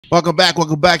Welcome back.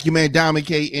 Welcome back. You man, Diamond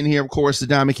K in here, of course, the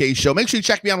Diamond K Show. Make sure you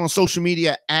check me out on social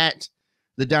media at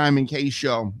the Diamond K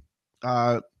Show.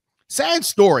 Sad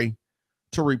story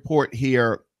to report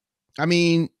here. I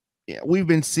mean, we've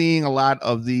been seeing a lot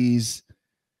of these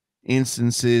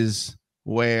instances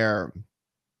where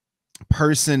a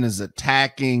person is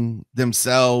attacking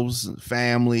themselves,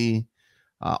 family,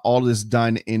 all this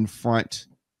done in front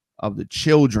of the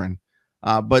children.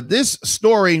 But this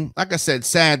story, like I said,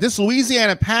 sad. This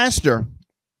Louisiana pastor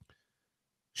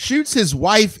shoots his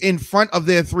wife in front of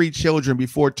their 3 children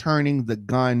before turning the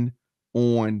gun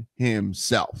on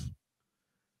himself.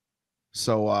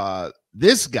 So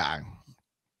this guy,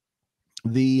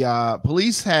 the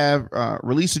police have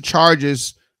released the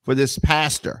charges for this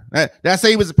pastor. Did I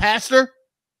say he was a pastor?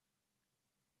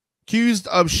 Accused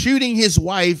of shooting his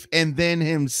wife and then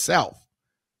himself.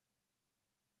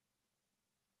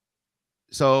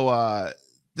 So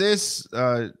this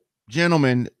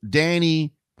gentleman,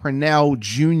 Danny Prenell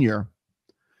Jr.,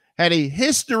 had a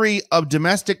history of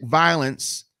domestic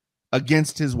violence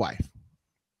against his wife.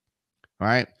 All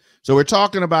right. So we're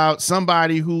talking about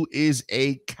somebody who is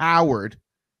a coward.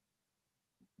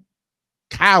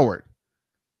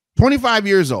 25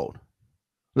 years old.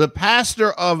 The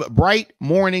pastor of Bright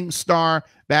Morning Star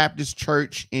Baptist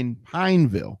Church in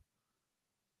Pineville.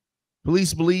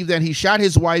 Police believe that he shot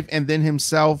his wife and then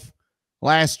himself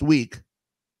last week.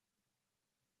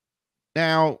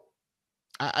 Now,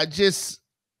 I just,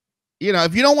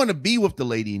 if you don't want to be with the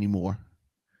lady anymore,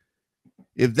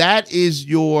 if that is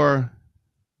your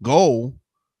goal,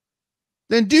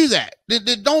 then do that. Then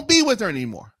don't be with her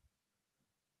anymore.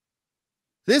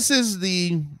 This is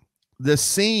the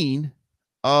scene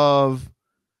of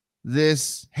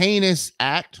this heinous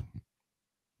act.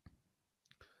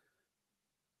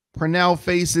 Prenell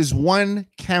faces 1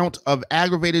 count of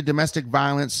aggravated domestic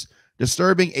violence,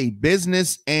 disturbing a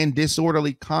business, and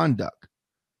disorderly conduct.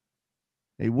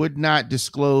 They would not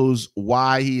disclose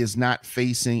why he is not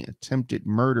facing attempted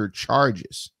murder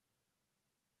charges.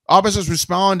 Officers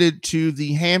responded to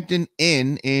the Hampton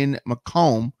Inn in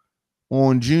Macomb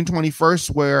on June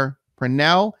 21st, where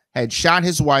Prenell had shot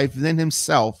his wife, then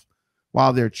himself,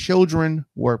 while their children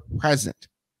were present.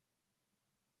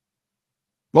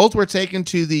 Both were taken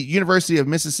to the University of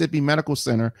Mississippi Medical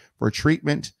Center for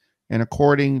treatment, and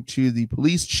according to the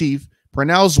police chief,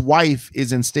 Prenell's wife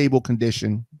is in stable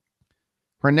condition.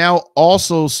 Prenell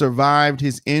also survived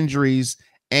his injuries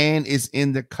and is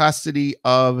in the custody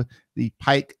of the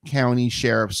Pike County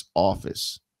Sheriff's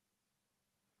Office.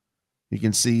 You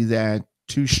can see that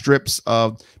 2 strips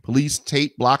of police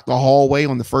tape block the hallway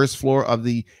on the first floor of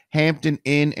the Hampton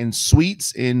Inn and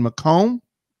Suites in Macomb.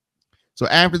 So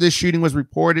after this shooting was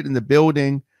reported in the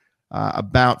building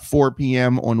about 4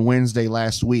 p.m. on Wednesday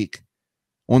last week,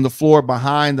 on the floor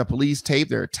behind the police tape,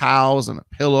 there are towels and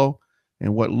a pillow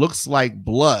and what looks like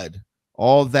blood,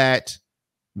 all that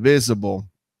visible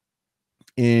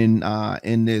in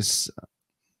this,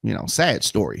 sad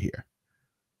story here.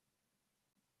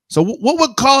 So what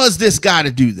would cause this guy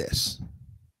to do this?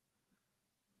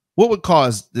 What would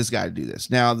cause this guy to do this?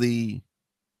 Now, the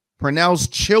Prenell's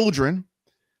children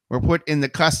were put in the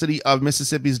custody of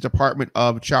Mississippi's Department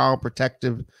of Child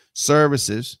Protective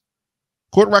Services.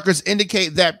 Court records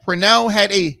indicate that Prenell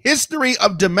had a history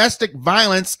of domestic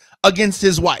violence against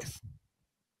his wife.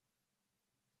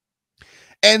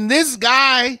 And this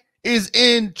guy is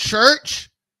in church,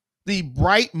 the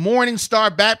Bright Morning Star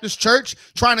Baptist Church,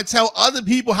 trying to tell other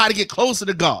people how to get closer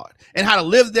to God and how to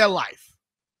live their life.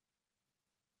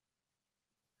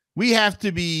 We have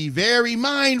to be very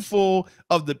mindful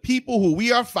of the people who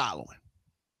we are following.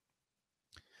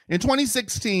 In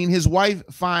 2016, his wife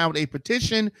filed a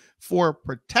petition for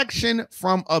protection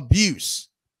from abuse.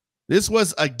 This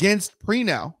was against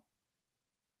Prenell.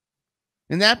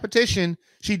 In that petition,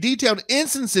 she detailed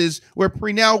instances where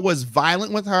Prenell was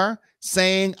violent with her,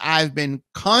 saying, "I've been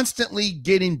constantly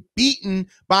getting beaten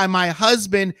by my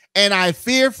husband, and I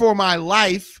fear for my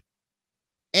life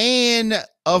and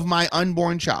of my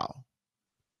unborn child."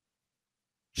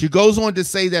 She goes on to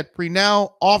say that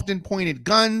Prenell often pointed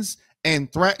guns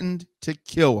and threatened to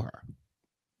kill her.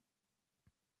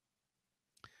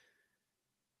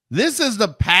 This is the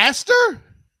pastor?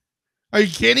 Are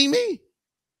you kidding me?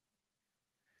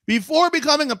 Before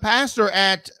becoming a pastor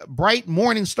at Bright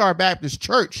Morning Star Baptist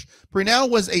Church, Prenell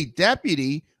was a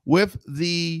deputy with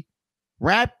the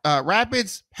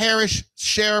Rapids Parish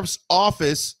Sheriff's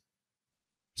Office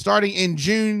starting in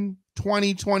June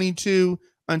 2022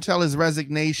 until his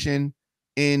resignation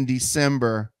in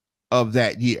December of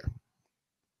that year.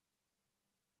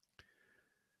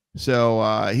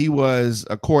 So he was,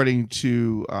 according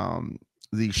to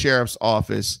the sheriff's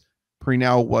office,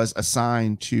 Prenell was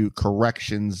assigned to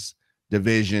corrections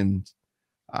division,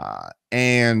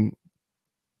 and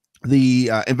the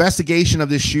investigation of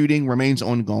this shooting remains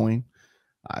ongoing.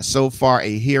 So far,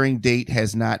 a hearing date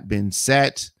has not been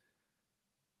set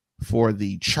for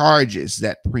the charges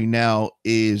that Prenell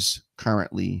is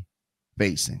currently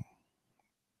facing.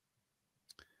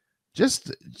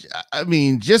 Just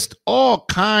all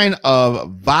kind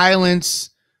of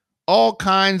violence, all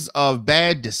kinds of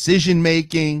bad decision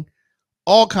making,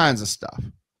 all kinds of stuff.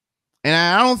 And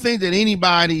I don't think that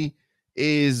anybody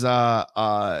is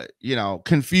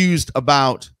confused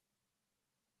about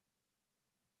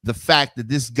the fact that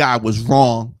this guy was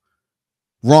wrong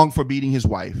for beating his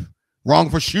wife, wrong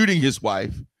for shooting his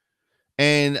wife,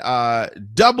 and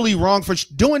doubly wrong for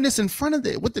doing this in front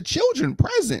of with the children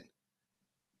present.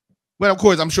 But of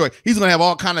course, I'm sure he's going to have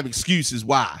all kind of excuses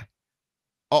why,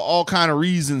 all kind of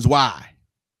reasons why.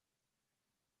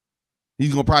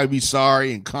 He's going to probably be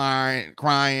sorry and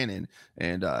crying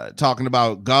and talking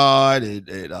about God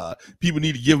and people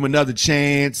need to give him another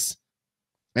chance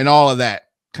and all of that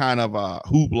kind of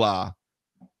hoopla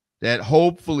that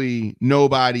hopefully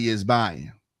nobody is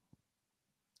buying.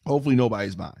 Hopefully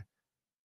nobody's buying.